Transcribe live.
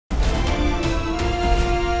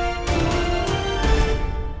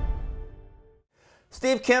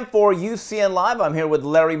Steve Kim for UCN Live. I'm here with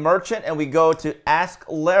Larry Merchant, and we go to Ask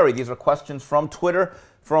Larry. These are questions from Twitter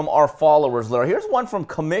from our followers, Larry. Here's one from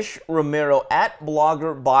Kamish Romero at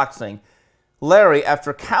Blogger Boxing. Larry,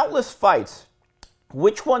 after countless fights,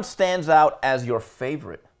 which one stands out as your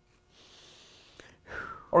favorite?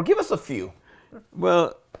 Or give us a few.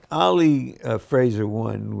 Well, Ali Fraser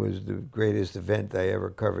 1 was the greatest event I ever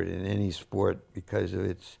covered in any sport because of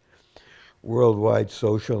its worldwide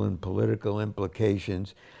social and political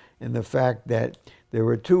implications, and the fact that there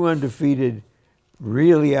were two undefeated,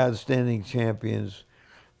 really outstanding champions,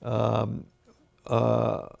 of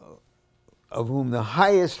whom the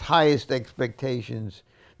highest expectations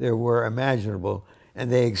there were imaginable,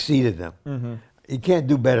 and they exceeded them. Mm-hmm. You can't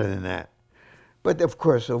do better than that. But of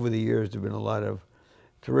course, over the years, there have been a lot of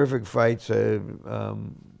terrific fights,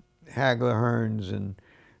 Hagler-Hearns, and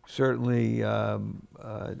certainly,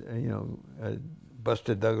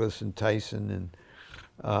 Buster Douglas and Tyson,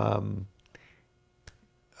 and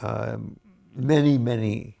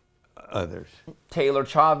many others. Taylor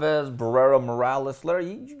Chavez, Barrera Morales.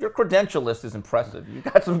 Larry, your credential list is impressive. You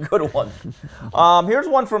got some good ones. Here's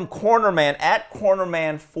one from Cornerman at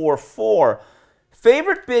Cornerman44.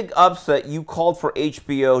 Favorite big upset you called for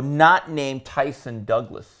HBO, not named Tyson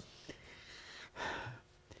Douglas?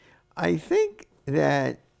 I think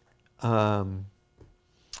that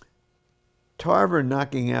Tarver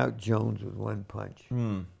knocking out Jones with one punch.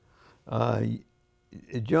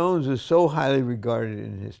 Jones was so highly regarded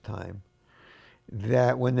in his time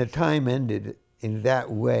that when the time ended in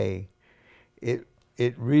that way, it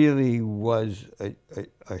really was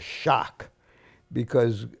a shock,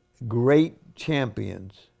 because great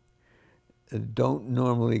champions don't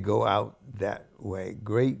normally go out that way.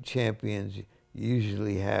 Great champions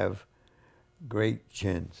usually have great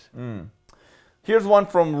chins. Here's one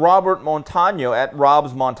from Robert Montano at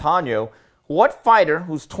Rob's Montano. What fighter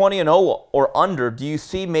who's 20-0 or under do you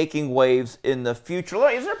see making waves in the future?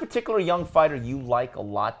 Larry, is there a particular young fighter you like a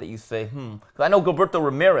lot that you say, Because I know Gilberto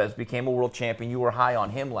Ramirez became a world champion. You were high on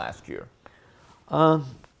him last year. I'm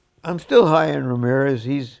still high on Ramirez.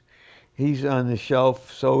 He's on the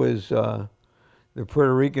shelf. So is the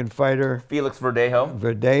Puerto Rican fighter Felix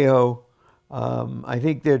Verdejo. I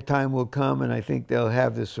think their time will come, and I think they'll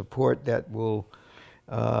have the support that will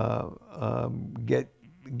get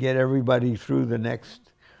everybody through the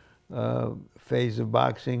next phase of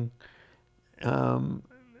boxing. I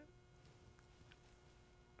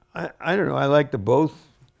don't know. I like the both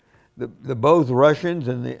Russians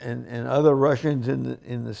and other Russians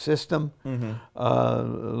in the system.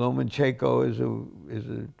 Lomachenko is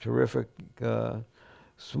a terrific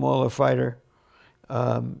smaller fighter.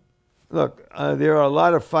 Look, there are a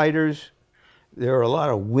lot of fighters, there are a lot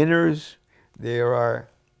of winners, there are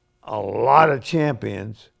a lot of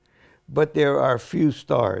champions, but there are few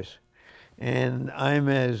stars. And I'm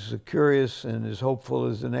as curious and as hopeful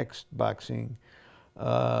as the next boxing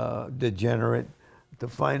degenerate to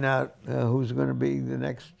find out who's going to be the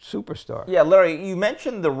next superstar. Yeah, Larry, you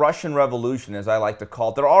mentioned the Russian Revolution, as I like to call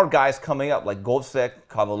it. There are guys coming up like Govsek,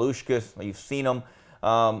 Kovalushkas, you've seen them.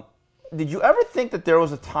 Did you ever think that there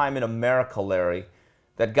was a time in America, Larry,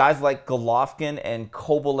 that guys like Golovkin and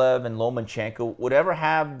Kovalev and Lomachenko would ever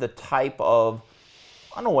have the type of,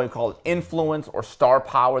 I don't know what you call it, influence or star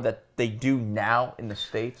power that they do now in the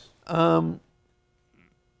States? Not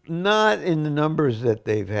in the numbers that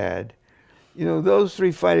they've had. You know, those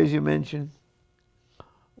three fighters you mentioned,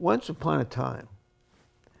 once upon a time,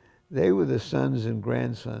 they were the sons and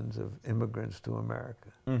grandsons of immigrants to America.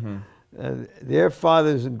 Their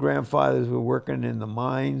fathers and grandfathers were working in the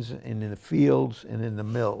mines and in the fields and in the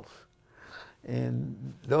mills.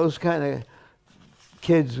 And those kind of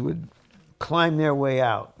kids would climb their way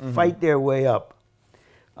out, fight their way up.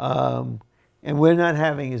 And we're not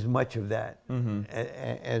having as much of that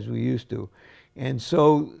as we used to. And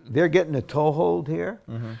so they're getting a toehold here,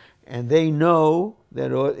 and they know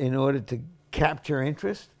that in order to capture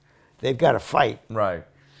interest, they've got to fight. Right.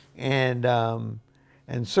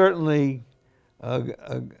 And certainly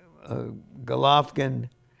Golovkin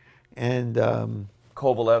and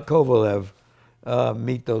Kovalev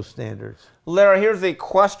meet those standards. Larry, here's a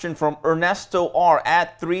question from Ernesto R.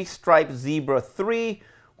 at 3StripeZebra3.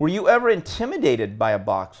 Were you ever intimidated by a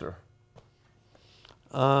boxer?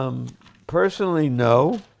 Personally,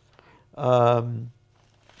 no.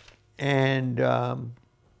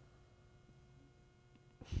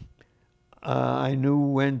 I knew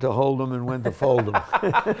when to hold them and when to fold them.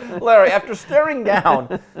 Larry, after staring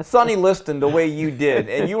down Sonny Liston the way you did,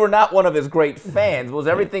 and you were not one of his great fans, was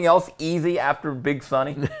everything else easy after Big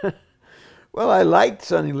Sonny? Well, I liked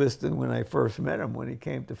Sonny Liston when I first met him when he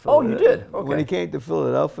came to Oh, you Philadelphia. did? Okay. When he came to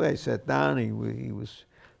Philadelphia, I sat down. He was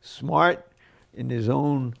smart in his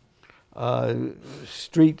own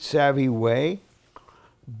street savvy way,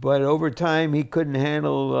 but over time he couldn't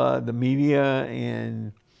handle the media,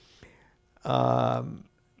 and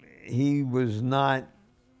he was not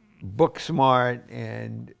book smart,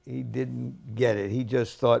 and he didn't get it. He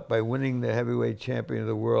just thought by winning the heavyweight champion of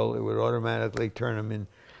the world, it would automatically turn him into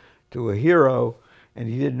a hero, and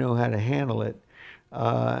he didn't know how to handle it.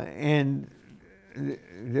 And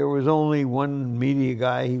there was only one media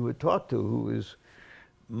guy he would talk to, who was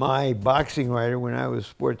my boxing writer when I was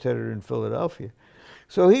sports editor in Philadelphia.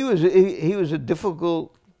 So he was a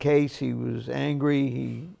difficult case. He was angry.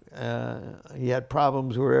 He had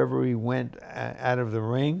problems wherever he went out of the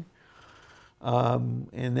ring.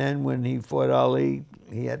 And then when he fought Ali,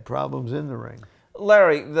 he had problems in the ring.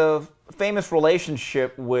 Larry, the famous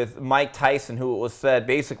relationship with Mike Tyson, who it was said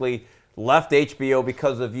basically left HBO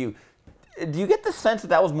because of you. Do you get the sense that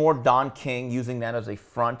that was more Don King using that as a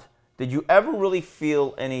front? Did you ever really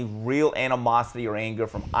feel any real animosity or anger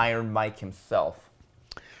from Iron Mike himself?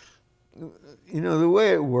 You know, the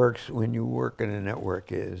way it works when you work in a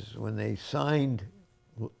network is when they signed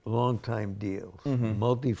long-time deals,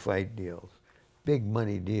 multi-fight deals, big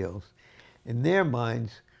money deals, in their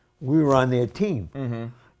minds, we were on their team.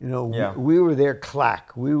 You know, we were their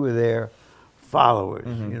clack. We were their followers,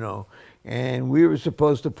 you know, and we were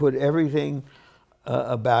supposed to put everything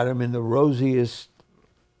about him in the rosiest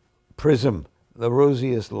prism, the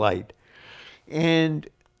rosiest light. And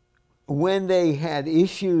when they had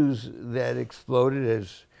issues that exploded,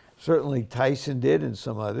 as certainly Tyson did and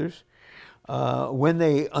some others, when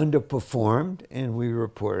they underperformed, and we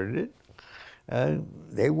reported it,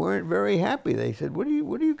 they weren't very happy. They said, "What are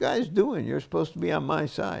you guys doing? You're supposed to be on my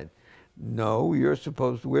side." No, we're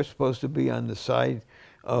supposed to be on the side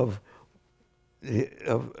of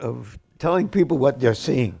telling people what they're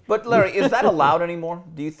seeing. But Larry, is that allowed anymore?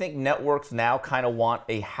 Do you think networks now kind of want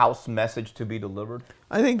a house message to be delivered?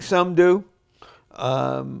 I think some do,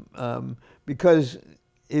 because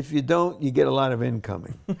if you don't, you get a lot of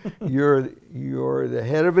incoming. You're the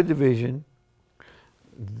head of a division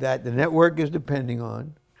that the network is depending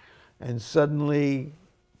on, and suddenly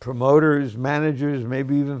promoters, managers,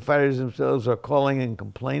 maybe even fighters themselves are calling and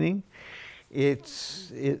complaining.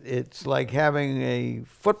 It's like having a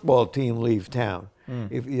football team leave town,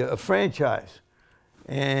 if a franchise,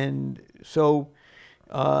 and so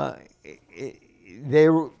they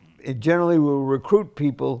generally will recruit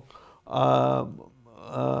people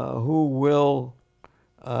who will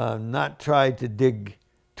not try to dig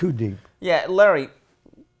too deep. Yeah, Larry,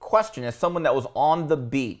 question, as someone that was on the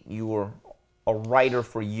beat, you were a writer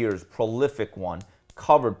for years, prolific one,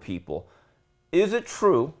 covered people. Is it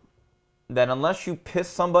true that unless you piss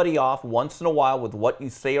somebody off once in a while with what you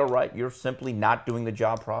say or write, you're simply not doing the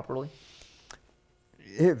job properly?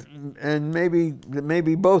 And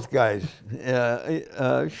maybe both guys.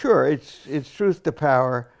 Sure, it's truth to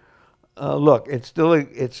power. Look, it's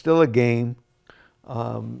still a game.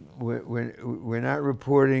 We're not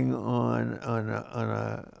reporting on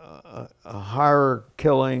a horror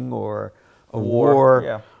killing or a war.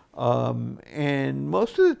 Yeah. And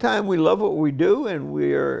most of the time, we love what we do, and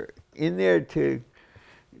we're in there to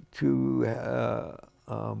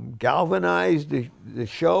galvanize the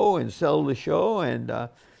show and sell the show and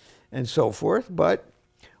so forth. But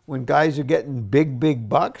when guys are getting big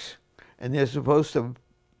bucks and they're supposed to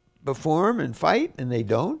perform and fight and they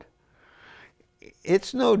don't,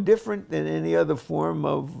 it's no different than any other form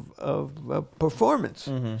of performance.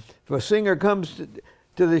 If a singer comes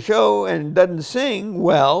to the show and doesn't sing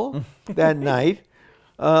well that night,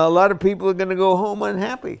 a lot of people are going to go home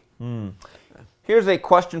unhappy. Here's a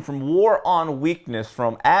question from War on Weakness,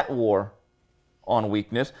 from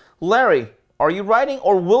 @WarOnWeakness. Larry, are you writing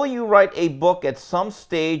or will you write a book at some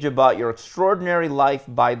stage about your extraordinary life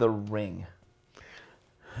by the ring?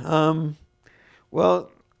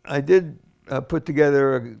 Well, I did put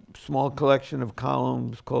together a small collection of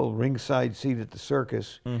columns called Ringside Seat at the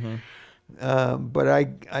Circus. But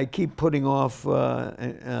I keep putting off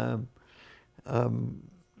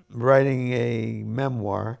writing a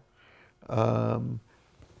memoir.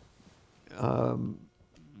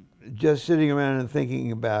 Just sitting around and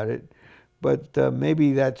thinking about it. But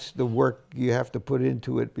maybe that's the work you have to put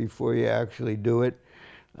into it before you actually do it.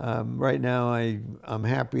 Right now, I'm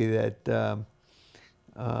happy that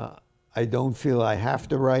I don't feel I have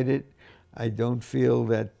to write it. I don't feel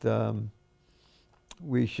that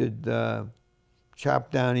we should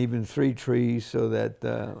chopped down even 3 trees so that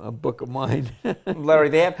a book of mine. Larry,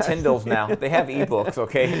 they have Kindles now. They have ebooks,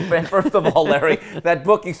 okay? First of all, Larry, that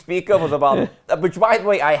book you speak of was about, which by the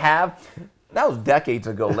way I have, that was decades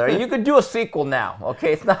ago, Larry. You could do a sequel now,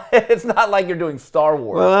 okay? It's not like you're doing Star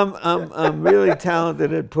Wars. Well, I'm really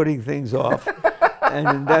talented at putting things off,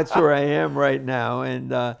 and that's where I am right now,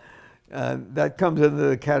 and that comes into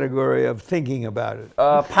the category of thinking about it.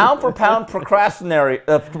 Pound for pound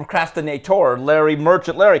procrastinator, Larry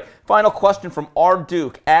Merchant. Larry, final question from R.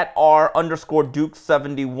 Duke, at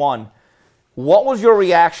R_Duke71. What was your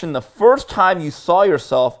reaction the first time you saw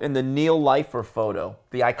yourself in the Neil Leifer photo,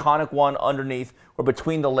 the iconic one underneath or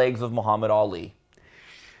between the legs of Muhammad Ali?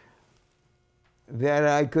 That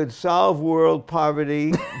I could solve world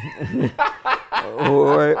poverty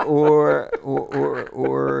or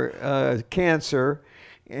cancer,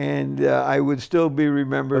 and I would still be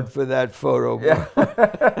remembered for that photo. Yeah.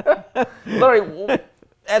 Larry,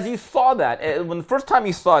 as you saw that, when the first time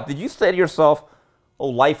you saw it, did you say to yourself,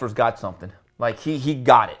 "Oh, Leifer's got something. Like he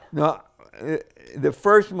got it"? No. The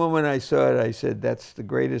first moment I saw it, I said, "That's the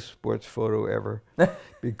greatest sports photo ever,"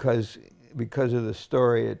 because of the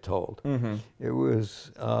story it told. Mm-hmm. It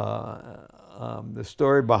was the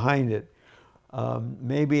story behind it.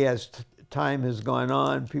 Maybe as time has gone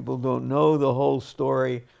on, people don't know the whole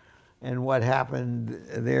story and what happened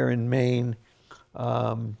there in Maine.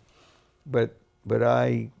 But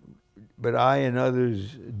I and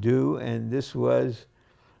others do, and this was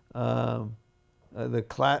the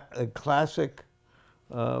classic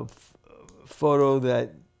photo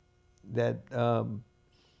that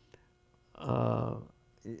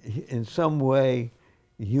in some way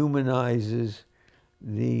humanizes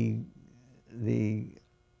the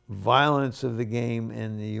violence of the game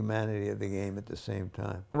and the humanity of the game at the same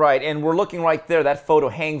time. Right, and we're looking right there. That photo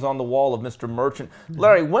hangs on the wall of Mr. Merchant.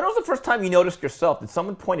 Larry, when was the first time you noticed yourself? Did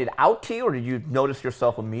someone point it out to you, or did you notice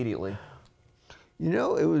yourself immediately? You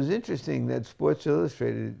know, it was interesting that Sports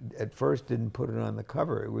Illustrated at first didn't put it on the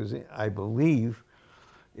cover. It was, I believe,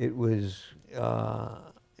 it was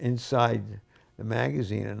inside the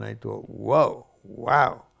magazine, and I thought, whoa,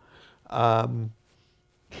 wow.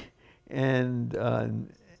 And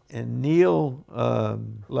Neil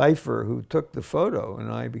Leifer, who took the photo,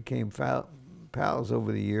 and I became pals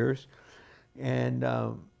over the years. And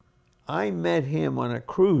I met him on a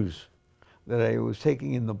cruise that I was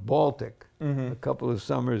taking in the Baltic a couple of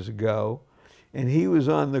summers ago. And he was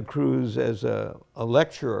on the cruise as a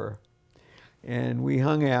lecturer. And we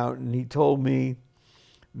hung out, and he told me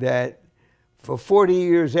that for 40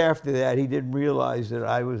 years after that, he didn't realize that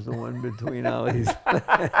I was the one between Ali's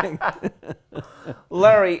legs.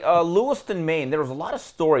 Larry, Lewiston, Maine, there was a lot of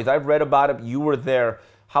stories. I've read about it. You were there.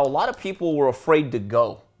 How a lot of people were afraid to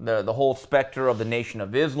go. The whole specter of the Nation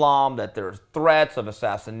of Islam, that there's threats of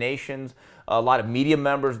assassinations. A lot of media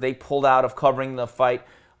members, they pulled out of covering the fight.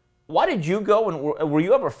 Why did you go, and were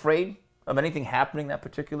you ever afraid of anything happening that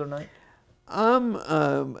particular night? I'm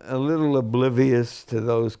a little oblivious to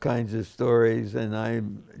those kinds of stories, and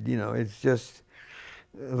it's just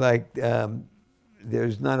like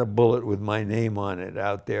there's not a bullet with my name on it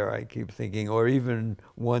out there, I keep thinking, or even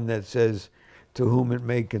one that says, "To whom it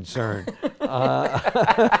may concern."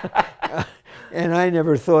 And I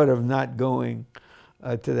never thought of not going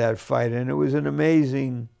to that fight, and it was an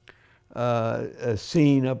amazing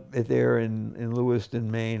scene up there in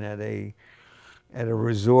Lewiston, Maine, at a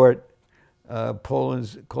resort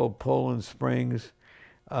called Poland Springs,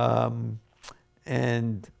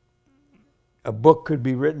 and a book could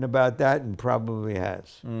be written about that, and probably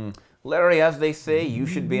has. Larry, as they say, you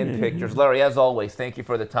should be in pictures. Larry, as always, thank you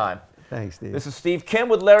for the time. Thanks, Steve. This is Steve Kim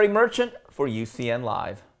with Larry Merchant for UCN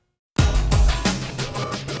Live.